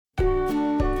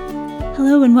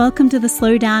Hello and welcome to the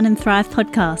Slow Down and Thrive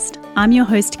podcast. I'm your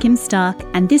host, Kim Stark,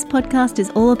 and this podcast is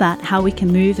all about how we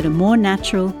can move at a more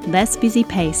natural, less busy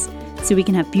pace so we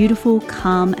can have beautiful,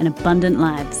 calm, and abundant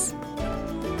lives.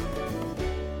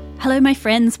 Hello, my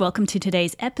friends. Welcome to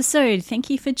today's episode. Thank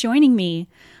you for joining me.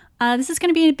 This is going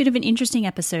to be a bit of an interesting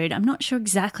episode. I'm not sure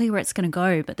exactly where it's going to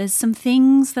go, but there's some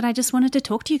things that I just wanted to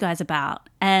talk to you guys about.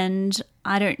 And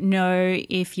I don't know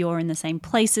if you're in the same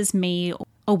place as me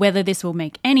or whether this will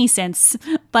make any sense,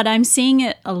 but I'm seeing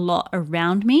it a lot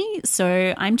around me.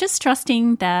 So I'm just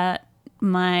trusting that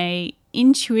my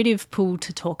intuitive pull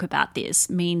to talk about this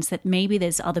means that maybe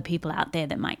there's other people out there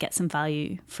that might get some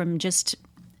value from just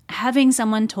having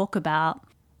someone talk about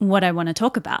what I want to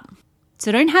talk about. So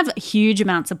I don't have huge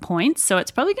amounts of points, so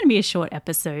it's probably going to be a short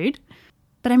episode.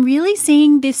 But I'm really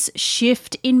seeing this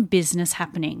shift in business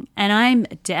happening, and I'm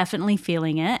definitely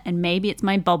feeling it. And maybe it's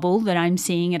my bubble that I'm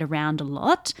seeing it around a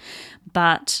lot.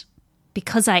 But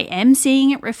because I am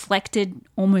seeing it reflected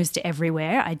almost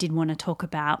everywhere, I did want to talk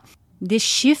about this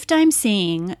shift I'm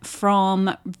seeing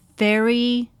from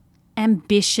very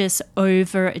ambitious,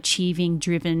 overachieving,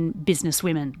 driven business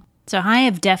women. So I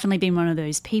have definitely been one of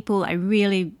those people. I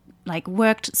really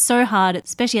worked so hard,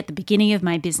 especially at the beginning of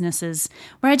my businesses,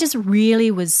 where I just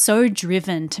really was so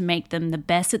driven to make them the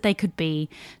best that they could be,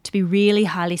 to be really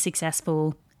highly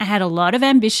successful. I had a lot of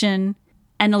ambition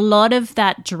and a lot of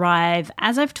that drive,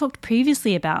 as I've talked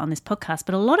previously about on this podcast,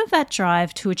 but a lot of that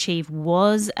drive to achieve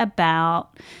was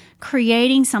about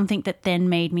creating something that then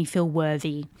made me feel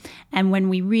worthy. And when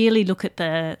we really look at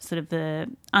the sort of the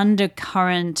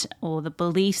undercurrent or the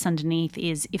beliefs underneath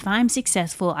is, if I'm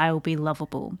successful, I will be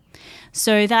lovable.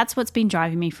 So that's what's been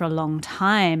driving me for a long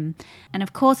time. And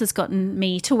of course, it's gotten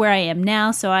me to where I am now.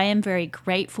 So I am very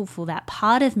grateful for that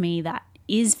part of me that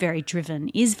is very driven,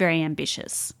 is very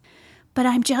ambitious. But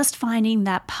I'm just finding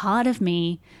that part of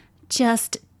me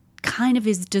just kind of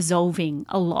is dissolving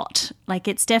a lot.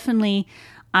 It's definitely,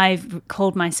 I've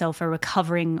called myself a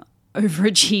recovering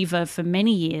overachiever for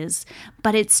many years,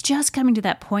 but it's just coming to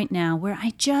that point now where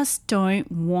I just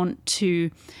don't want to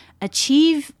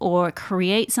achieve or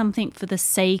create something for the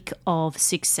sake of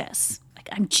success.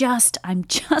 I'm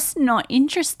just not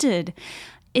interested.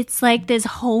 It's like there's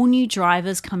whole new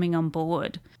drivers coming on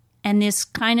board. And this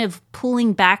kind of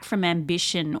pulling back from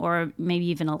ambition, or maybe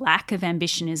even a lack of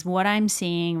ambition, is what I'm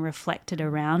seeing reflected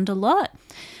around a lot.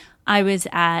 I was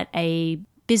at a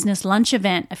business lunch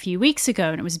event a few weeks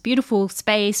ago, and it was a beautiful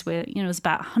space where, it was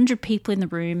about 100 people in the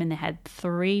room, and they had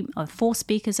 3 or 4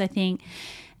 speakers, I think.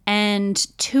 And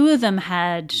 2 of them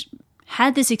had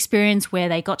this experience where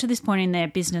they got to this point in their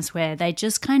business where they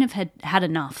just kind of had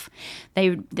enough.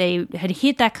 They had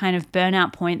hit that kind of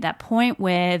burnout point, that point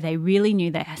where they really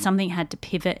knew that something had to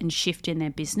pivot and shift in their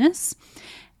business.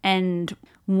 And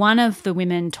one of the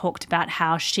women talked about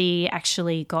how she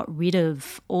actually got rid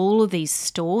of all of these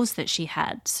stores that she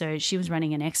had. So she was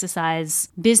running an exercise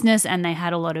business and they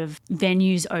had a lot of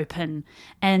venues open,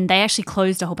 and they actually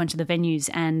closed a whole bunch of the venues,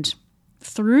 and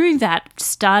through that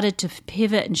started to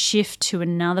pivot and shift to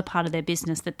another part of their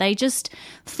business that they just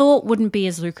thought wouldn't be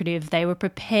as lucrative. They were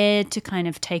prepared to kind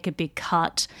of take a big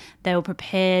cut. They were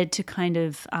prepared to kind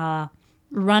of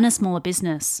run a smaller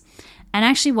business. And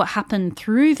actually what happened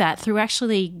through that, through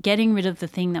actually getting rid of the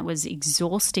thing that was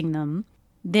exhausting them,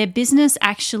 their business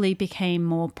actually became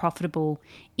more profitable,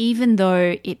 even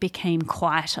though it became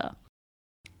quieter.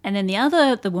 And then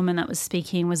the woman that was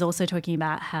speaking was also talking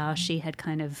about how she had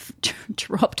kind of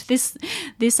dropped this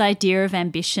idea of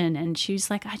ambition, and she was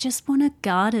like, I just want to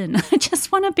garden. I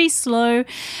just want to be slow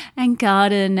and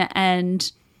garden.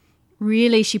 And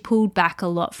really, she pulled back a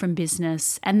lot from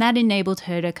business, and that enabled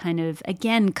her to kind of,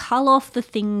 again, cull off the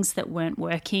things that weren't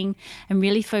working and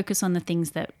really focus on the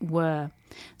things that were.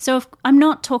 So if I'm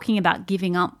not talking about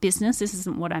giving up business, this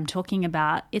isn't what I'm talking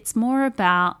about. It's more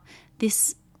about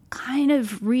this kind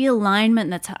of realignment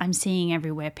that I'm seeing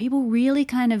everywhere. People really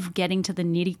kind of getting to the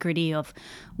nitty-gritty of,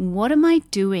 what am I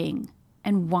doing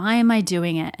and why am I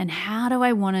doing it and how do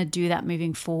I want to do that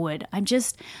moving forward? I'm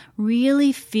just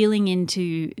really feeling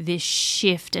into this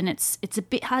shift, and it's a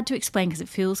bit hard to explain because it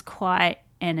feels quite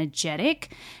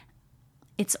energetic.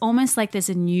 It's almost like there's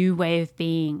a new way of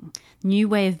being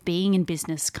in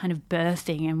business, kind of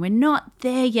birthing, and we're not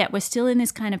there yet. We're still in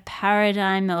this kind of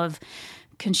paradigm of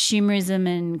consumerism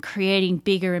and creating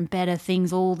bigger and better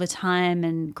things all the time,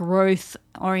 and growth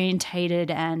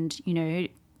orientated, and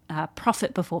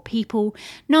profit before people.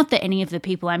 Not that any of the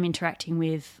people I'm interacting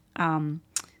with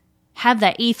have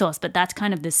that ethos, but that's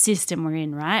kind of the system we're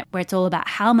in, right? Where it's all about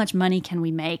how much money can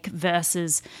we make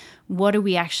versus what are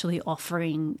we actually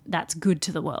offering that's good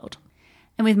to the world.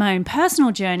 And with my own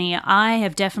personal journey, I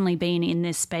have definitely been in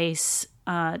this space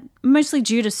mostly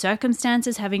due to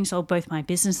circumstances, having sold both my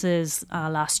businesses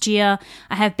last year.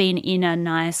 I have been in a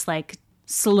nice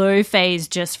slow phase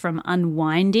just from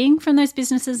unwinding from those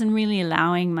businesses and really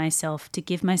allowing myself to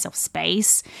give myself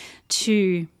space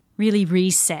to really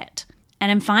reset.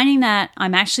 And I'm finding that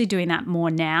I'm actually doing that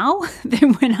more now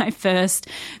than when I first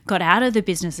got out of the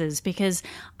businesses, because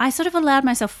I sort of allowed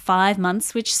myself 5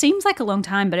 months, which seems like a long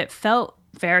time, but it felt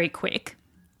very quick.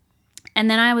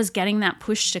 And then I was getting that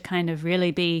push to kind of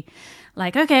really be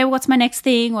like, okay, what's my next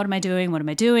thing? What am I doing? What am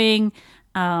I doing?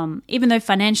 Even though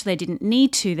financially I didn't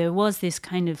need to, there was this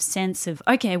kind of sense of,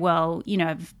 okay, well,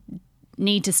 I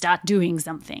need to start doing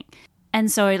something.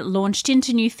 And so it launched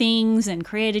into new things and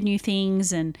created new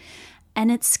things. And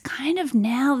it's kind of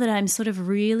now that I'm sort of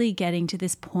really getting to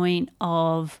this point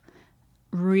of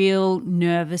real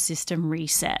nervous system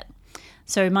reset.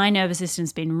 So my nervous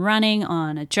system's been running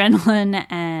on adrenaline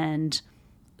and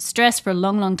stress for a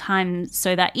long, long time,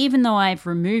 so that even though I've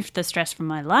removed the stress from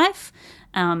my life,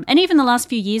 and even the last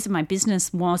few years of my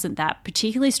business wasn't that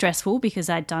particularly stressful because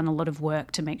I'd done a lot of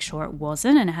work to make sure it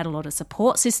wasn't, and I had a lot of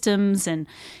support systems, and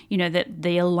that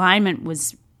the alignment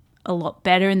was a lot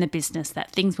better in the business,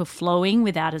 that things were flowing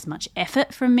without as much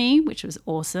effort from me, which was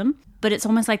awesome. But it's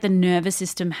almost like the nervous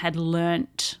system had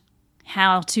learnt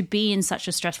how to be in such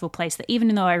a stressful place that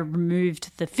even though I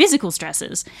removed the physical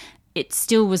stresses, it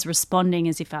still was responding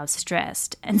as if I was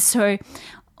stressed. And so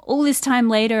all this time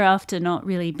later, after not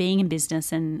really being in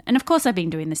business, and of course I've been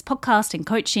doing this podcast and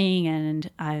coaching, and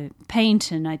I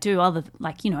paint and I do other,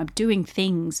 I'm doing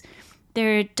things,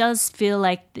 there does feel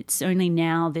like it's only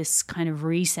now this kind of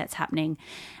reset's happening.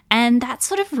 And that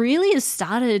sort of really has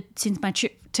started since my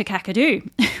trip to Kakadu,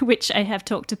 which I have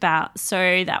talked about.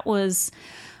 So that was,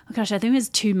 I think it was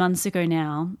 2 months ago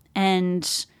now.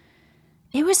 And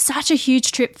it was such a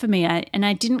huge trip for me.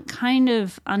 I didn't kind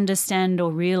of understand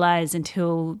or realize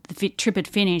until the trip had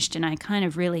finished, and I kind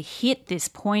of really hit this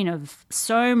point of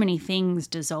so many things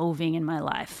dissolving in my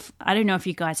life. I don't know if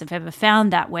you guys have ever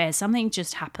found that, where something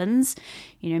just happens,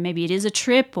 maybe it is a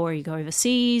trip or you go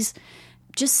overseas,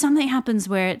 just something happens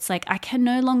where it's like I can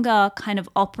no longer kind of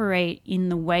operate in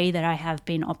the way that I have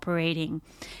been operating.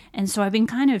 And so I've been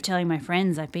kind of telling my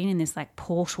friends I've been in this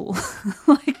portal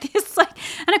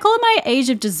and I call it my age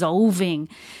of dissolving.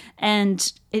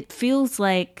 And it feels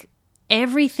like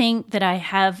everything that I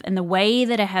have and the way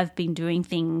that I have been doing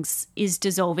things is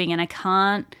dissolving, and I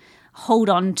can't hold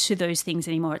on to those things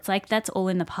anymore. It's like that's all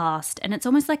in the past. And it's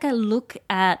almost like I look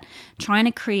at trying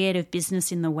to create a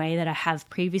business in the way that I have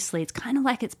previously. It's kind of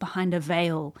like it's behind a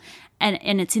veil and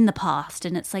it's in the past.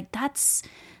 And it's like that's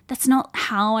not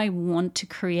how I want to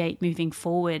create moving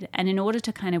forward. And in order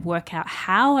to kind of work out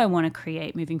how I want to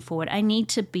create moving forward, I need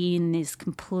to be in this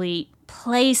complete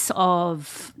place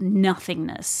of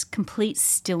nothingness, complete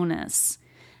stillness.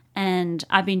 And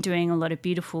I've been doing a lot of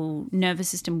beautiful nervous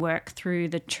system work through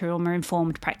the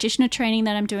trauma-informed practitioner training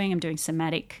that I'm doing. I'm doing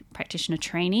somatic practitioner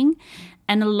training.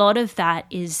 And a lot of that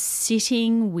is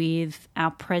sitting with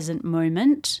our present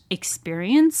moment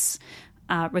experience,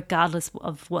 regardless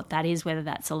of what that is, whether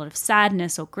that's a lot of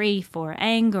sadness or grief or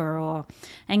anger or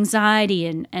anxiety,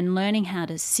 and learning how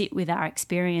to sit with our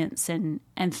experience. And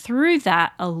through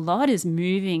that, a lot is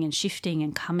moving and shifting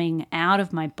and coming out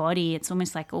of my body. It's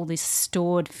almost like all this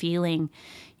stored feeling.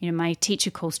 My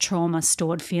teacher calls trauma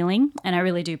stored feeling, and I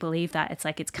really do believe that. It's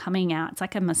like it's coming out. It's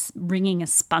like I'm wringing a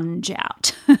sponge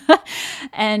out.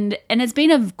 and it's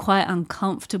been a quite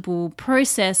uncomfortable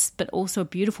process, but also a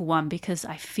beautiful one, because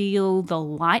I feel the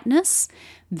lightness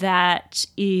that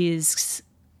is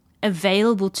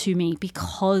available to me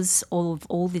because of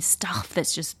all this stuff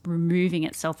that's just removing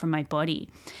itself from my body.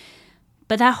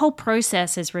 But that whole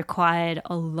process has required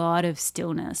a lot of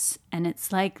stillness. And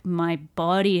it's like my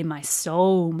body and my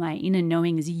soul, my inner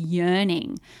knowing is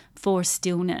yearning for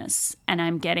stillness. And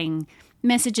I'm getting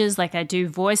messages, like I do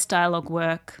voice dialogue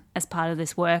work as part of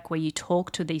this work, where you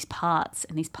talk to these parts,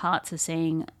 and these parts are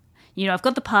saying, I've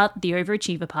got the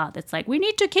overachiever part that's like, we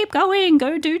need to keep going,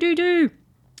 go do.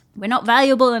 We're not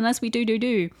valuable unless we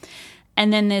do.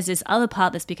 And then there's this other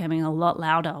part that's becoming a lot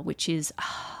louder, which is,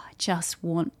 just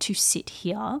want to sit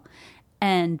here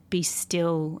and be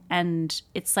still. And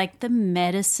it's like the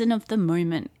medicine of the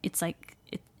moment. It's like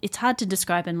it's hard to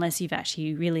describe unless you've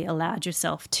actually really allowed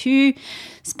yourself to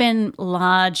spend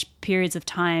large periods of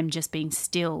time just being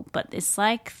still. But it's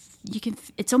like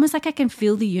it's almost like I can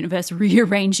feel the universe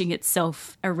rearranging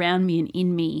itself around me and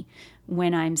in me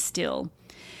when I'm still.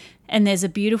 And there's a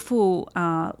beautiful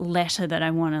letter that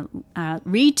I want to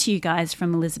read to you guys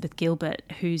from Elizabeth Gilbert,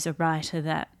 who's a writer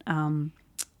that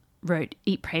wrote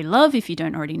Eat, Pray, Love. If you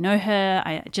don't already know her,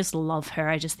 I just love her.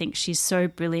 I just think she's so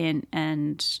brilliant.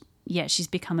 And yeah, she's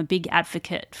become a big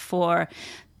advocate for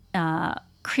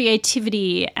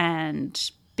creativity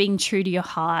and being true to your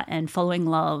heart and following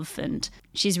love. And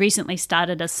she's recently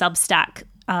started a Substack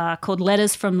called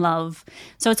Letters from Love.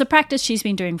 So it's a practice she's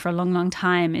been doing for a long, long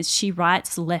time, is she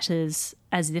writes letters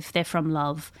as if they're from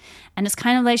love. And it's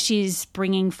kind of like she's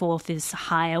bringing forth this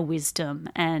higher wisdom.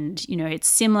 And, you know, it's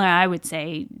similar, I would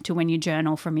say, to when you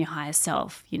journal from your higher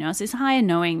self. You know, it's this higher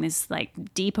knowing, this like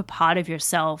deeper part of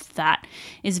yourself that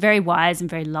is very wise and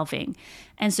very loving.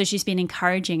 And so she's been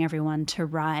encouraging everyone to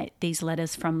write these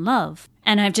letters from love.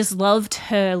 And I've just loved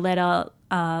her letter,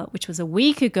 which was a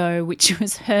week ago, which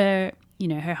was her, you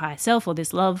know, her higher self, or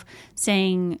this love,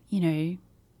 saying, you know,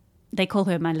 they call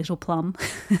her my little plum.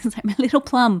 It's like, my little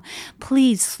plum,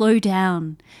 please slow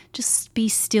down. Just be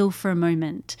still for a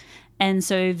moment. And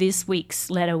so this week's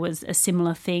letter was a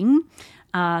similar thing,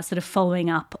 sort of following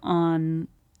up on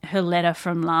her letter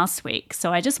from last week.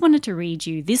 So I just wanted to read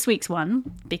you this week's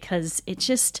one because it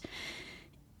just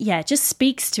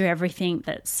speaks to everything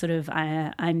that sort of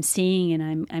I'm seeing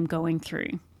and I'm going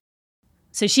through.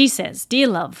 So she says, "Dear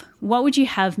love, what would you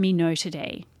have me know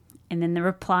today?" And then the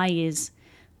reply is,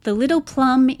 "The little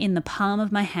plum in the palm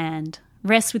of my hand,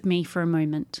 rest with me for a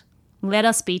moment. Let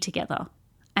us be together.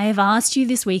 I have asked you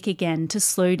this week again to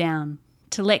slow down,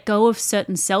 to let go of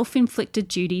certain self-inflicted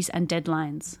duties and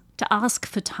deadlines, to ask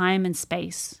for time and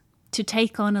space, to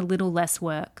take on a little less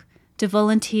work, to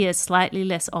volunteer slightly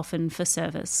less often for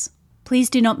service. Please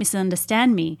do not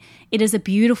misunderstand me. It is a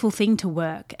beautiful thing to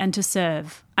work and to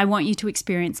serve. I want you to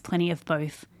experience plenty of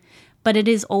both. But it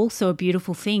is also a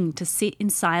beautiful thing to sit in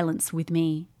silence with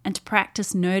me and to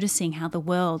practice noticing how the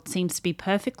world seems to be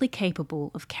perfectly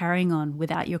capable of carrying on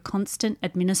without your constant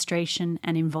administration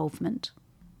and involvement.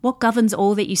 What governs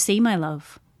all that you see, my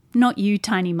love? Not you,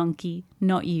 tiny monkey,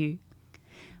 not you.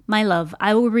 My love,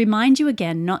 I will remind you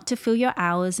again not to fill your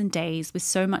hours and days with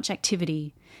so much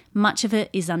activity. Much of it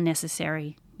is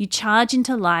unnecessary. You charge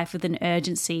into life with an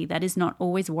urgency that is not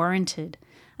always warranted.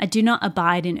 I do not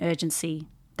abide in urgency.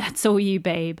 That's all you,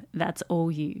 babe. That's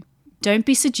all you. Don't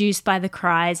be seduced by the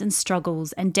cries and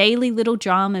struggles and daily little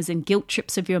dramas and guilt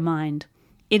trips of your mind.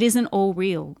 It isn't all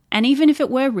real. And even if it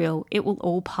were real, it will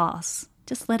all pass.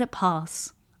 Just let it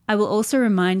pass. I will also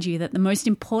remind you that the most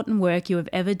important work you have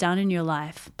ever done in your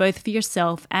life, both for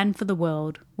yourself and for the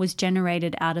world, was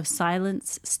generated out of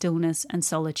silence, stillness, and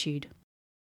solitude.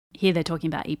 Here they're talking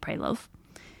about Eat, Pray, Love.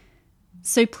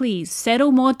 So please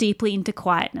settle more deeply into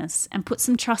quietness and put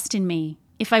some trust in me.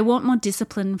 If I want more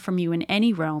discipline from you in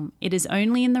any realm, it is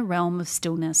only in the realm of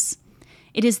stillness.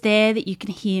 It is there that you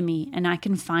can hear me and I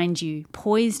can find you,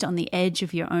 poised on the edge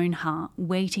of your own heart,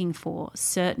 waiting for,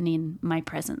 certain in my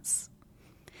presence.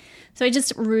 So I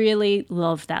just really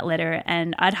loved that letter,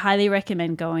 and I'd highly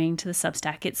recommend going to the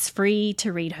Substack. It's free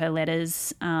to read her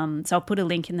letters, so I'll put a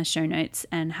link in the show notes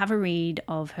and have a read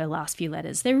of her last few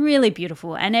letters. They're really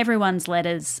beautiful, and everyone's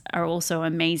letters are also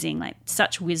amazing, like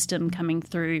such wisdom coming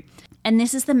through. And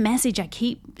this is the message I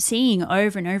keep seeing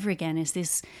over and over again, is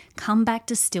this come back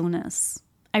to stillness.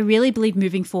 I really believe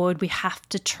moving forward, we have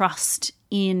to trust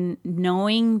in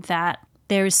knowing that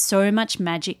there is so much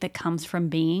magic that comes from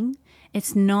being.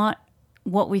 It's not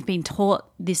what we've been taught,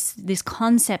 this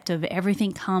concept of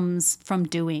everything comes from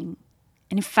doing.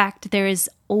 And in fact, there is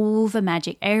all the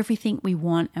magic. Everything we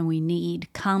want and we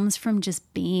need comes from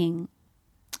just being.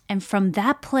 And from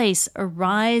that place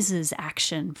arises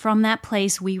action. From that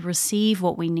place, we receive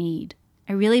what we need.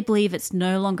 I really believe it's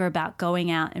no longer about going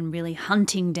out and really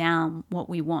hunting down what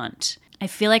we want. I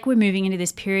feel like we're moving into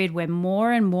this period where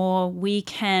more and more we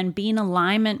can be in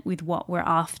alignment with what we're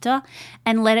after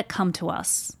and let it come to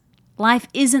us. Life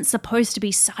isn't supposed to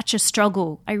be such a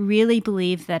struggle. I really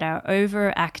believe that our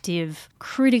overactive,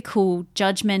 critical,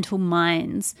 judgmental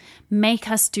minds make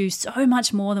us do so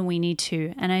much more than we need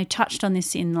to. And I touched on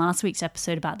this in last week's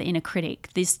episode about the inner critic,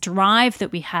 this drive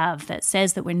that we have that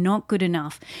says that we're not good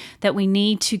enough, that we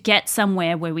need to get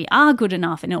somewhere where we are good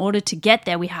enough. And in order to get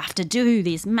there, we have to do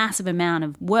this massive amount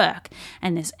of work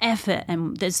and this effort.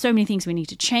 And there's so many things we need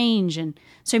to change and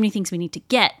so many things we need to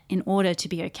get in order to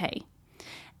be okay.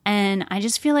 And I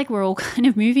just feel like we're all kind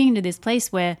of moving into this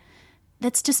place where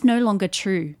that's just no longer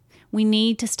true. We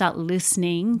need to start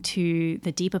listening to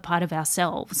the deeper part of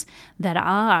ourselves that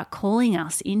are calling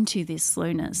us into this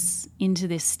slowness, into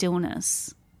this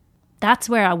stillness. That's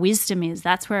where our wisdom is.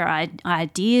 That's where our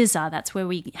ideas are. That's where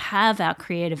we have our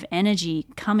creative energy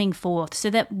coming forth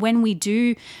so that when we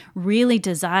do really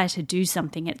desire to do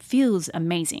something, it feels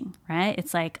amazing, right?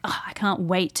 It's like, oh, I can't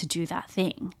wait to do that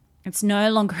thing. It's no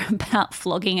longer about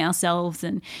flogging ourselves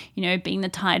and, being the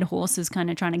tired horses kind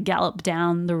of trying to gallop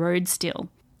down the road still.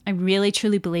 I really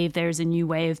truly believe there is a new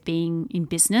way of being in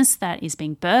business that is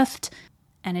being birthed.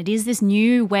 And it is this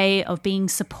new way of being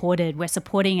supported. We're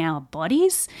supporting our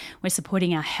bodies, we're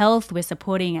supporting our health, we're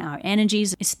supporting our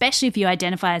energies, especially if you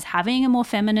identify as having a more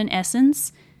feminine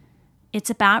essence. It's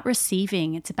about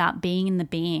receiving, it's about being in the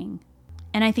being.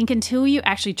 And I think until you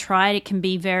actually try it can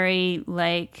be very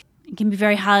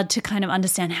hard to kind of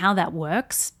understand how that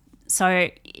works. So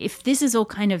if this is all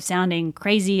kind of sounding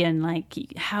crazy and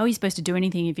like, how are you supposed to do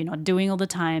anything if you're not doing all the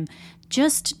time?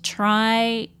 Just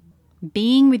try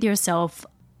being with yourself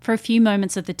for a few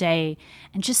moments of the day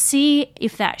and just see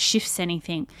if that shifts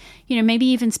anything. Maybe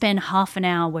even spend half an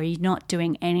hour where you're not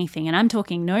doing anything. And I'm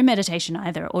talking no meditation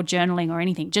either or journaling or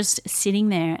anything, just sitting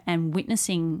there and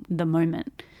witnessing the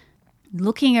moment,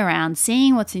 looking around,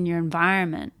 seeing what's in your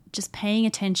environment, just paying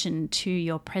attention to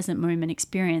your present moment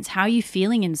experience. How are you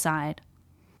feeling inside?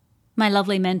 My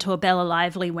lovely mentor, Bella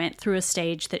Lively, went through a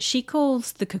stage that she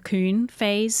calls the cocoon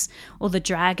phase or the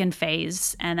dragon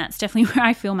phase, and that's definitely where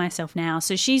I feel myself now.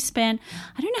 So she spent,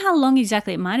 I don't know how long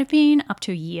exactly, it might have been up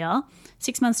to a year,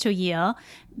 6 months to a year,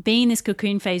 being in this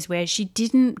cocoon phase where she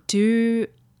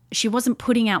wasn't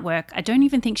putting out work. I don't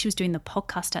even think she was doing the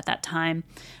podcast at that time.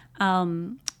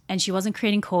 And she wasn't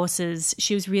creating courses.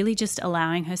 She was really just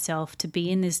allowing herself to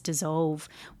be in this dissolve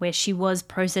where she was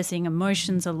processing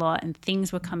emotions a lot and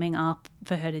things were coming up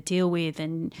for her to deal with.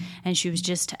 And she was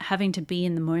just having to be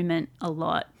in the moment a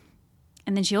lot.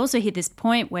 And then she also hit this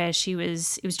point where it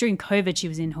was during COVID, she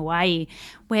was in Hawaii,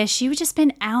 where she would just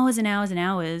spend hours and hours and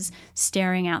hours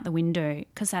staring out the window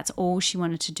because that's all she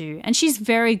wanted to do. And she's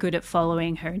very good at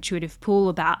following her intuitive pull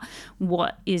about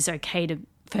what is okay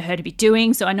for her to be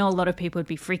doing. So I know a lot of people would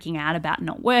be freaking out about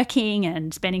not working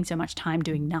and spending so much time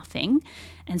doing nothing.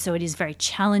 And so it is very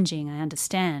challenging, I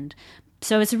understand.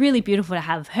 So it's really beautiful to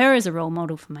have her as a role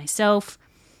model for myself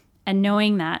and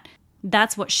knowing that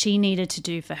that's what she needed to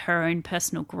do for her own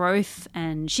personal growth.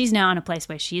 And she's now in a place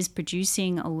where she is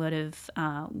producing a lot of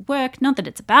work. Not that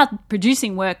it's about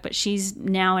producing work, but she's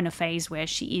now in a phase where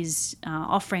she is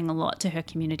offering a lot to her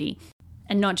community.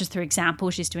 And not just through example,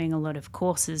 she's doing a lot of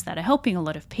courses that are helping a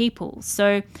lot of people.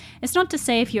 So it's not to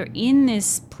say if you're in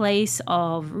this place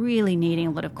of really needing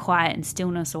a lot of quiet and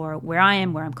stillness, or where I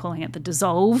am, where I'm calling it the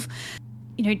dissolve,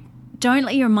 don't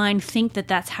let your mind think that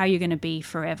that's how you're going to be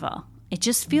forever. It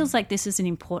just feels like this is an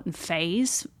important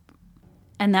phase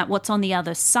and that what's on the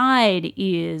other side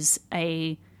is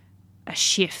a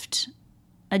shift,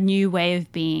 a new way of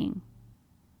being.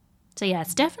 So yeah,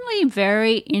 it's definitely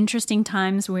very interesting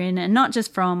times we're in, and not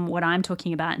just from what I'm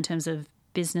talking about in terms of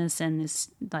business and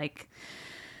this like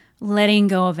letting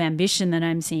go of ambition that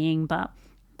I'm seeing, but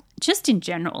just in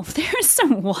general, there are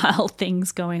some wild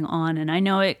things going on, and I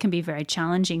know it can be a very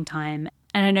challenging time.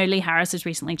 And I know Lee Harris has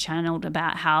recently channeled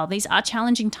about how these are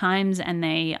challenging times, and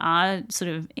they are sort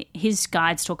of, his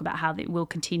guides talk about how they will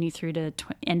continue through to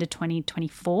end of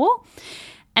 2024.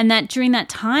 And that during that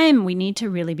time, we need to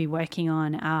really be working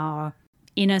on our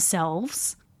inner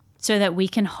selves so that we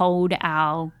can hold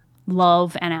our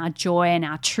love and our joy and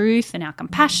our truth and our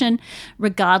compassion,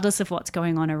 regardless of what's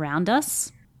going on around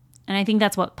us. And I think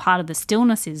that's what part of the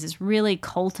stillness is really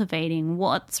cultivating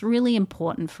what's really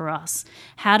important for us.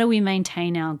 How do we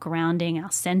maintain our grounding,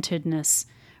 our centeredness,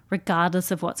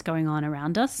 regardless of what's going on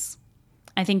around us?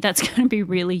 I think that's going to be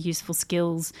really useful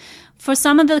skills for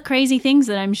some of the crazy things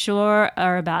that I'm sure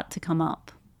are about to come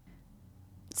up.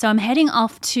 So I'm heading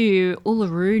off to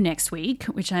Uluru next week,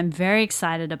 which I'm very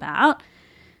excited about.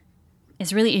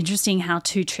 It's really interesting how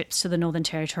 2 trips to the Northern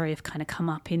Territory have kind of come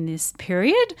up in this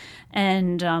period.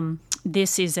 And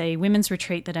this is a women's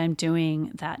retreat that I'm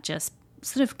doing that just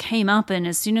sort of came up, and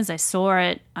as soon as I saw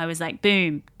it, I was like,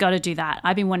 boom, got to do that.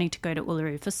 I've been wanting to go to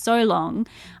Uluru for so long.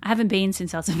 I haven't been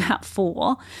since I was about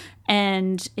 4,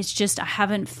 and it's just I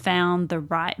haven't found the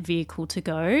right vehicle to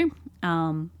go,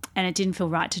 and it didn't feel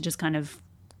right to just kind of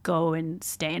go and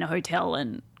stay in a hotel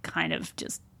and kind of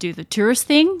just do the tourist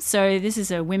thing. So this is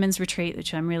a women's retreat,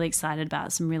 which I'm really excited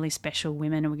about. Some really special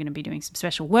women, and we're going to be doing some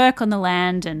special work on the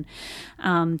land, and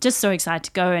just so excited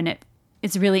to go. And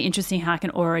it's really interesting how I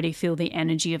can already feel the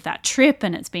energy of that trip,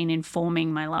 and it's been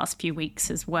informing my last few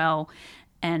weeks as well.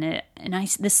 And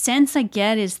the sense I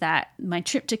get is that my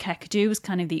trip to Kakadu was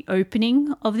kind of the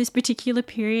opening of this particular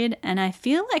period, and I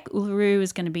feel like Uluru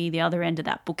is going to be the other end of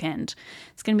that bookend.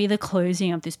 It's going to be the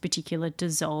closing of this particular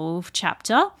dissolve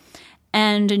chapter,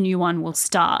 and a new one will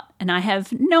start. And I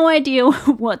have no idea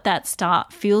what that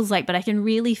start feels like, but I can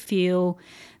really feel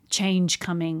change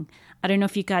coming. I don't know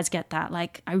if you guys get that.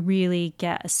 Like, I really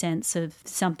get a sense of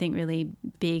something really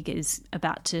big is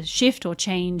about to shift or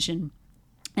change. And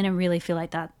I really feel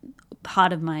like that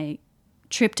part of my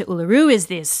trip to Uluru is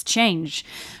this change.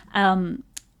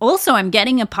 Also, I'm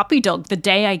getting a puppy dog the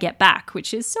day I get back,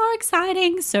 which is so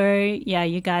exciting. So yeah,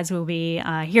 you guys will be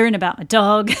hearing about my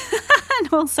dog.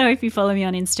 And also, if you follow me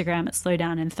on Instagram at Slow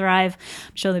Down and Thrive,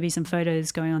 I'm sure there'll be some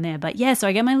photos going on there. But yeah, so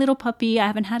I get my little puppy. I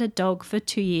haven't had a dog for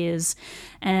 2 years,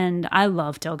 and I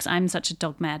love dogs. I'm such a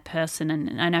dog mad person,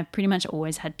 and I've pretty much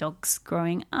always had dogs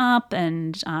growing up.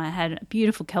 And I had a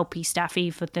beautiful Kelpie Staffy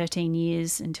for 13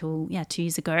 years until 2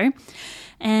 years ago.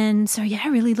 And so yeah,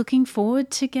 really looking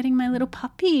forward to getting my little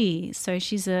puppy. So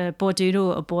she's a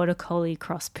Bordoodle, a Border Collie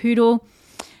cross poodle.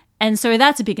 And so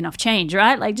that's a big enough change,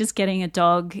 right? Like, just getting a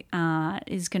dog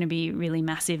is going to be really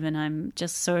massive, and I'm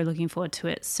just so looking forward to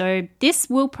it. So this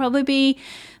will probably be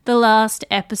the last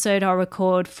episode I'll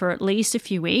record for at least a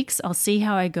few weeks. I'll see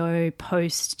how I go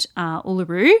post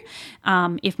Uluru.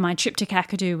 If my trip to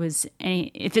Kakadu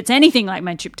if it's anything like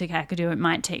my trip to Kakadu, it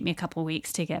might take me a couple of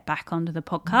weeks to get back onto the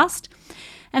podcast.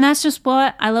 And that's just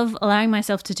what I love allowing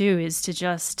myself to do, is to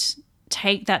just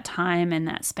take that time and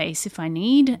that space if I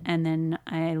need. And then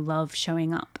I love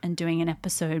showing up and doing an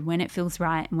episode when it feels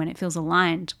right and when it feels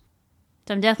aligned.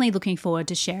 So I'm definitely looking forward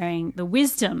to sharing the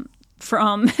wisdom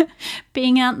from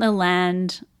being out in the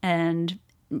land. And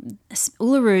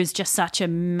Uluru is just such a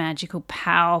magical,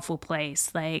 powerful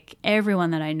place. Like,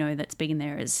 everyone that I know that's been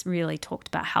there has really talked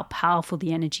about how powerful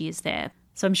the energy is there.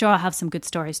 So I'm sure I'll have some good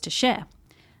stories to share.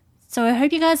 So I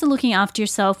hope you guys are looking after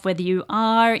yourself, whether you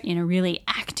are in a really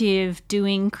active,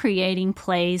 creating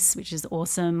place, which is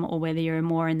awesome, or whether you're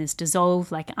more in this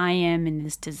dissolve like I am, in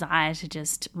this desire to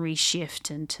just reshift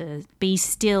and to be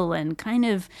still and kind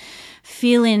of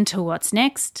feel into what's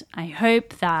next. I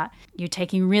hope that you're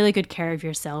taking really good care of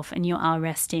yourself, and you are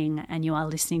resting, and you are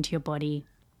listening to your body,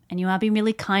 and you are being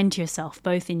really kind to yourself,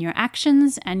 both in your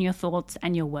actions and your thoughts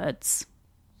and your words.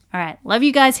 All right. Love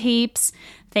you guys heaps.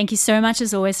 Thank you so much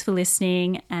as always for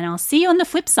listening, and I'll see you on the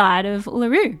flip side of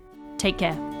Uluru. Take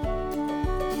care.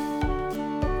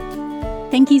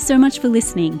 Thank you so much for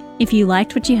listening. If you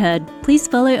liked what you heard, please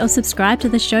follow or subscribe to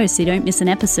the show so you don't miss an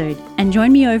episode, and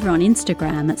join me over on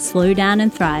Instagram at Slow Down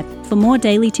and Thrive for more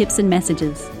daily tips and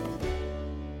messages.